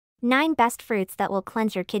9 best fruits that will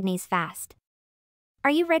cleanse your kidneys fast.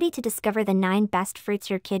 Are you ready to discover the 9 best fruits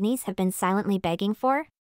your kidneys have been silently begging for?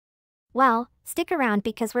 Well, stick around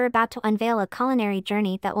because we're about to unveil a culinary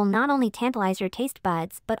journey that will not only tantalize your taste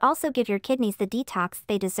buds but also give your kidneys the detox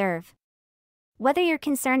they deserve. Whether you're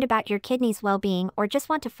concerned about your kidneys' well-being or just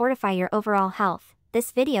want to fortify your overall health,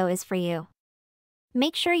 this video is for you.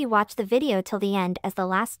 Make sure you watch the video till the end as the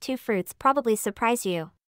last 2 fruits probably surprise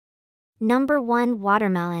you. Number 1.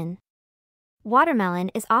 Watermelon.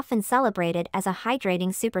 Watermelon is often celebrated as a hydrating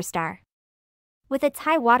superstar. With its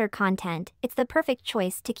high water content, it's the perfect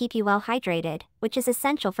choice to keep you well hydrated, which is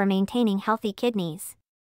essential for maintaining healthy kidneys.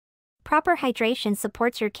 Proper hydration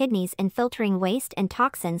supports your kidneys in filtering waste and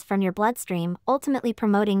toxins from your bloodstream, ultimately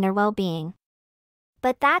promoting their well-being.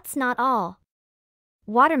 But that's not all.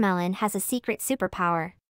 Watermelon has a secret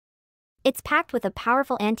superpower. It's packed with a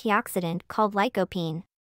powerful antioxidant called lycopene.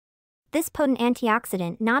 This potent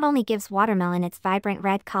antioxidant not only gives watermelon its vibrant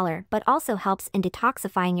red color but also helps in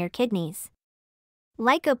detoxifying your kidneys.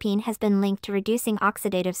 Lycopene has been linked to reducing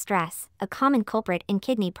oxidative stress, a common culprit in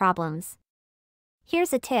kidney problems.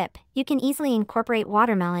 Here's a tip: you can easily incorporate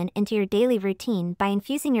watermelon into your daily routine by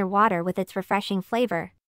infusing your water with its refreshing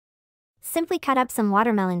flavor. Simply cut up some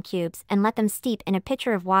watermelon cubes and let them steep in a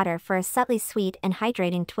pitcher of water for a subtly sweet and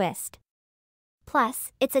hydrating twist.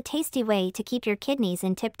 Plus, it's a tasty way to keep your kidneys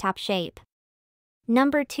in tip-top shape.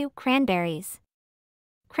 Number 2. Cranberries.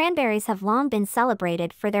 Cranberries have long been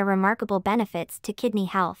celebrated for their remarkable benefits to kidney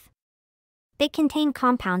health. They contain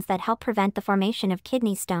compounds that help prevent the formation of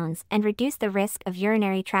kidney stones and reduce the risk of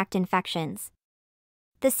urinary tract infections.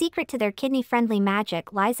 The secret to their kidney-friendly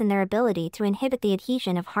magic lies in their ability to inhibit the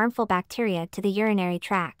adhesion of harmful bacteria to the urinary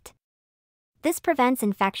tract. This prevents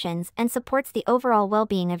infections and supports the overall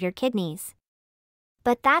well-being of your kidneys.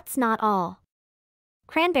 But that's not all.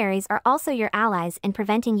 Cranberries are also your allies in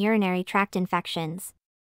preventing urinary tract infections.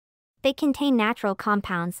 They contain natural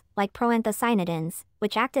compounds, like proanthocyanidins,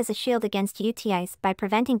 which act as a shield against UTIs by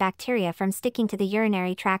preventing bacteria from sticking to the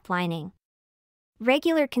urinary tract lining.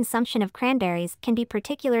 Regular consumption of cranberries can be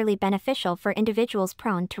particularly beneficial for individuals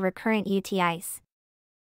prone to recurrent UTIs.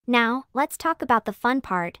 Now, let's talk about the fun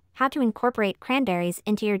part: how to incorporate cranberries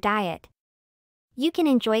into your diet. You can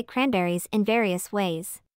enjoy cranberries in various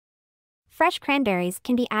ways. Fresh cranberries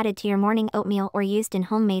can be added to your morning oatmeal or used in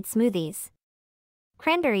homemade smoothies.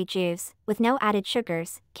 Cranberry juice, with no added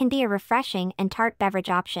sugars, can be a refreshing and tart beverage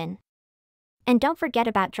option. And don't forget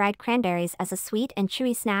about dried cranberries as a sweet and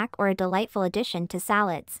chewy snack or a delightful addition to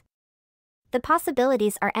salads. The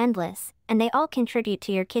possibilities are endless, and they all contribute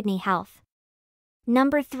to your kidney health.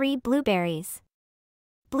 Number 3. Blueberries.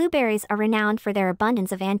 Blueberries are renowned for their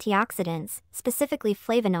abundance of antioxidants, specifically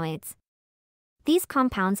flavonoids. These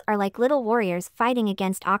compounds are like little warriors fighting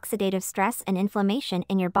against oxidative stress and inflammation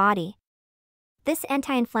in your body. This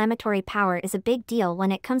anti-inflammatory power is a big deal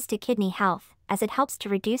when it comes to kidney health, as it helps to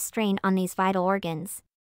reduce strain on these vital organs.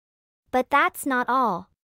 But that's not all.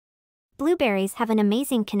 Blueberries have an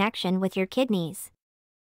amazing connection with your kidneys.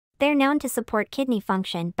 They're known to support kidney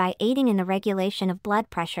function by aiding in the regulation of blood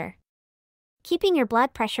pressure. Keeping your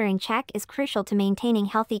blood pressure in check is crucial to maintaining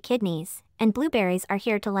healthy kidneys, and blueberries are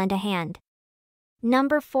here to lend a hand.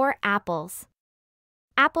 Number 4. Apples.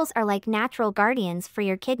 Apples are like natural guardians for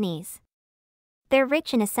your kidneys. They're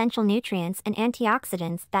rich in essential nutrients and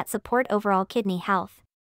antioxidants that support overall kidney health.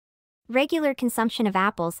 Regular consumption of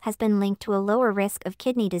apples has been linked to a lower risk of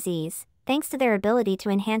kidney disease, thanks to their ability to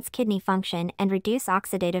enhance kidney function and reduce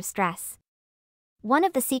oxidative stress. One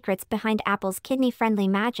of the secrets behind apples' kidney-friendly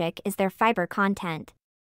magic is their fiber content.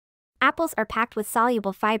 Apples are packed with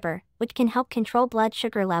soluble fiber, which can help control blood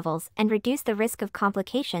sugar levels and reduce the risk of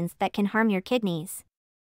complications that can harm your kidneys.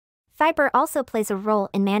 Fiber also plays a role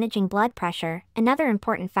in managing blood pressure, another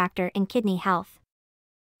important factor in kidney health.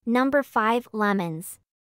 Number 5. Lemons.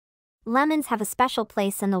 Lemons have a special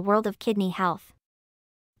place in the world of kidney health.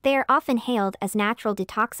 They are often hailed as natural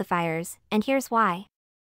detoxifiers, and here's why.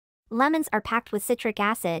 Lemons are packed with citric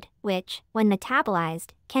acid, which, when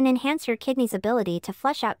metabolized, can enhance your kidney's ability to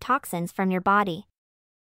flush out toxins from your body.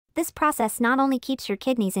 This process not only keeps your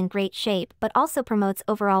kidneys in great shape but also promotes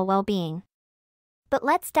overall well-being. But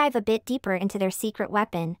let's dive a bit deeper into their secret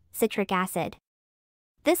weapon, citric acid.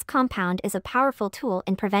 This compound is a powerful tool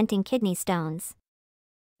in preventing kidney stones.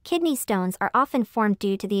 Kidney stones are often formed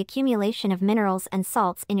due to the accumulation of minerals and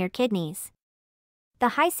salts in your kidneys.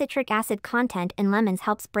 The high citric acid content in lemons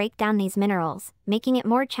helps break down these minerals, making it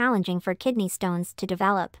more challenging for kidney stones to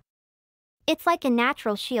develop. It's like a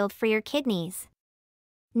natural shield for your kidneys.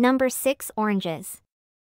 Number 6. Oranges.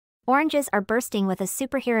 Oranges are bursting with a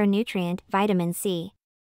superhero nutrient, vitamin C.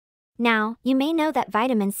 Now, you may know that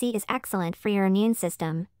vitamin C is excellent for your immune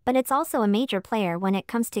system, but it's also a major player when it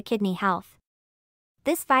comes to kidney health.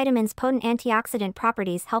 This vitamin's potent antioxidant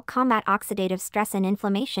properties help combat oxidative stress and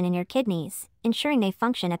inflammation in your kidneys, ensuring they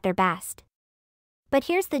function at their best. But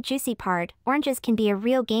here's the juicy part: oranges can be a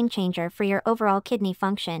real game changer for your overall kidney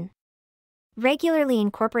function. Regularly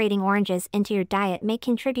incorporating oranges into your diet may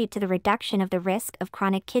contribute to the reduction of the risk of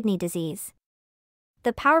chronic kidney disease.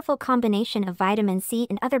 The powerful combination of vitamin C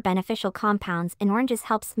and other beneficial compounds in oranges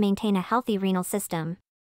helps maintain a healthy renal system.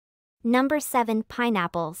 Number 7.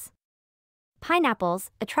 Pineapples. Pineapples,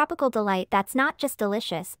 a tropical delight that's not just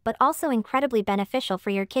delicious but also incredibly beneficial for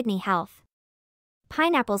your kidney health.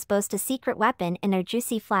 Pineapples boast a secret weapon in their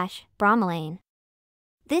juicy flesh, bromelain.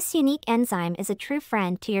 This unique enzyme is a true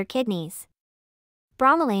friend to your kidneys.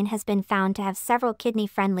 Bromelain has been found to have several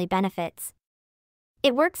kidney-friendly benefits.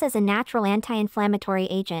 It works as a natural anti-inflammatory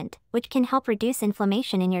agent, which can help reduce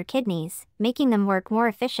inflammation in your kidneys, making them work more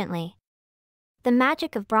efficiently. The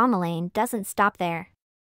magic of bromelain doesn't stop there.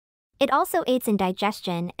 It also aids in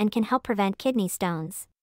digestion and can help prevent kidney stones.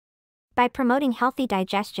 By promoting healthy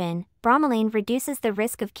digestion, bromelain reduces the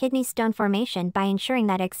risk of kidney stone formation by ensuring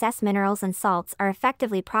that excess minerals and salts are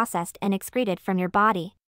effectively processed and excreted from your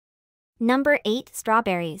body. Number 8.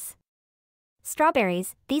 Strawberries.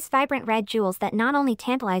 Strawberries, these vibrant red jewels that not only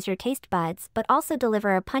tantalize your taste buds but also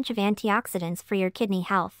deliver a punch of antioxidants for your kidney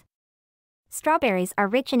health. Strawberries are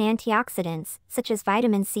rich in antioxidants, such as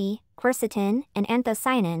vitamin C, quercetin, and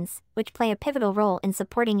anthocyanins, which play a pivotal role in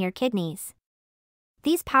supporting your kidneys.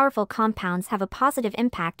 These powerful compounds have a positive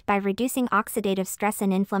impact by reducing oxidative stress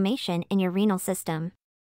and inflammation in your renal system.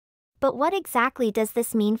 But what exactly does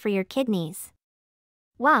this mean for your kidneys?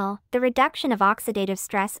 Well, the reduction of oxidative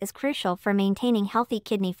stress is crucial for maintaining healthy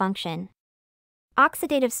kidney function.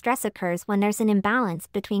 Oxidative stress occurs when there's an imbalance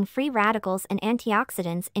between free radicals and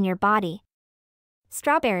antioxidants in your body.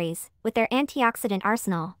 Strawberries, with their antioxidant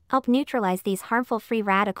arsenal, help neutralize these harmful free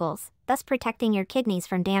radicals, thus protecting your kidneys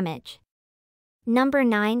from damage. Number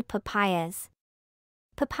 9. Papayas.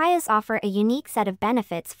 Papayas offer a unique set of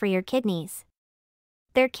benefits for your kidneys.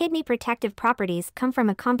 Their kidney protective properties come from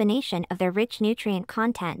a combination of their rich nutrient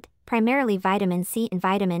content, primarily vitamin C and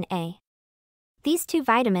vitamin A. These two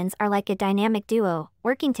vitamins are like a dynamic duo,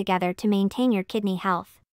 working together to maintain your kidney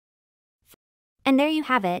health. And there you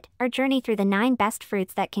have it, our journey through the 9 best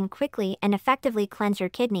fruits that can quickly and effectively cleanse your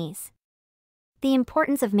kidneys. The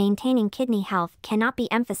importance of maintaining kidney health cannot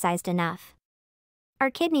be emphasized enough. Our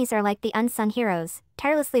kidneys are like the unsung heroes,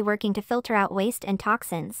 tirelessly working to filter out waste and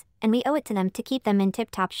toxins, and we owe it to them to keep them in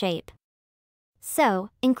tip-top shape. So,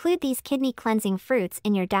 include these kidney-cleansing fruits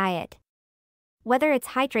in your diet. Whether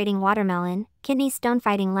it's hydrating watermelon, kidney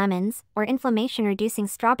stone-fighting lemons, or inflammation-reducing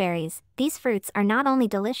strawberries, these fruits are not only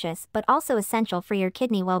delicious but also essential for your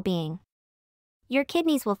kidney well-being. Your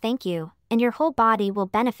kidneys will thank you, and your whole body will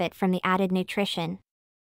benefit from the added nutrition.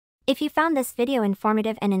 If you found this video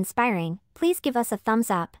informative and inspiring, please give us a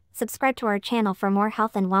thumbs up, subscribe to our channel for more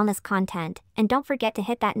health and wellness content, and don't forget to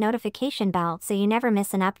hit that notification bell so you never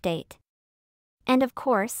miss an update. And of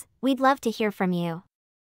course, we'd love to hear from you.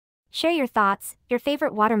 Share your thoughts, your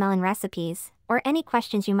favorite watermelon recipes, or any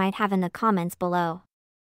questions you might have in the comments below.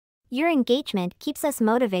 Your engagement keeps us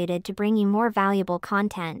motivated to bring you more valuable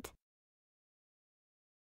content.